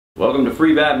Welcome to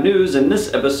Free Bab News. In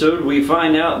this episode, we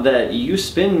find out that you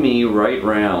spin me right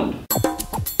round.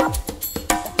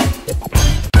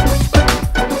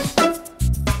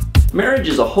 Marriage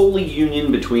is a holy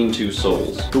union between two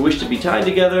souls who wish to be tied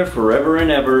together forever and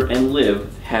ever and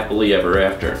live happily ever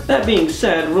after. That being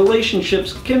said,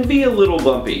 relationships can be a little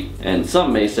bumpy, and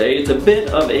some may say it's a bit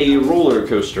of a roller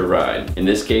coaster ride. In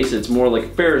this case, it's more like a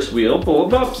Ferris wheel, full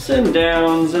of ups and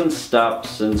downs and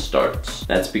stops and starts.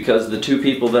 That's because the two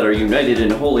people that are united in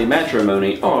holy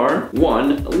matrimony are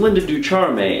 1. Linda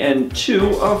Ducharme and 2.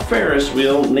 A Ferris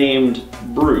wheel named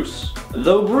Bruce.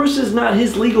 Though Bruce is not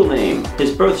his legal name,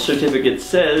 his birth certificate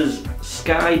says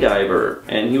Skydiver,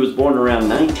 and he was born around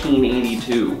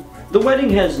 1982. The wedding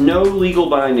has no legal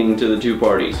binding to the two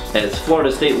parties, as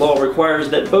Florida state law requires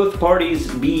that both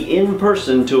parties be in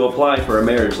person to apply for a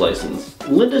marriage license.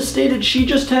 Linda stated she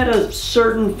just had a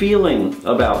certain feeling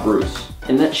about Bruce,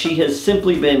 and that she has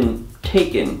simply been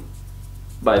taken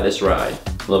by this ride.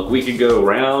 Look, we could go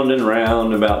round and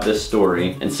round about this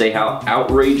story and say how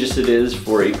outrageous it is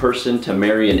for a person to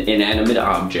marry an inanimate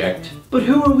object. But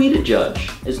who are we to judge?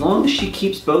 As long as she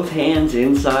keeps both hands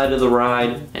inside of the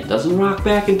ride and doesn't rock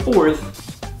back and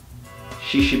forth,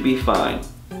 she should be fine.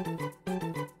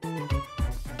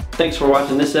 Thanks for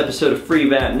watching this episode of Free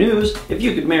Bab News. If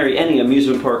you could marry any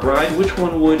amusement park ride, which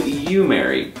one would you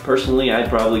marry? Personally, I'd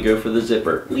probably go for the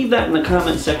Zipper. Leave that in the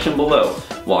comment section below.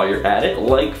 While you're at it,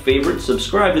 like, favorite,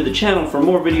 subscribe to the channel for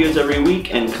more videos every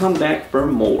week, and come back for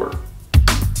more.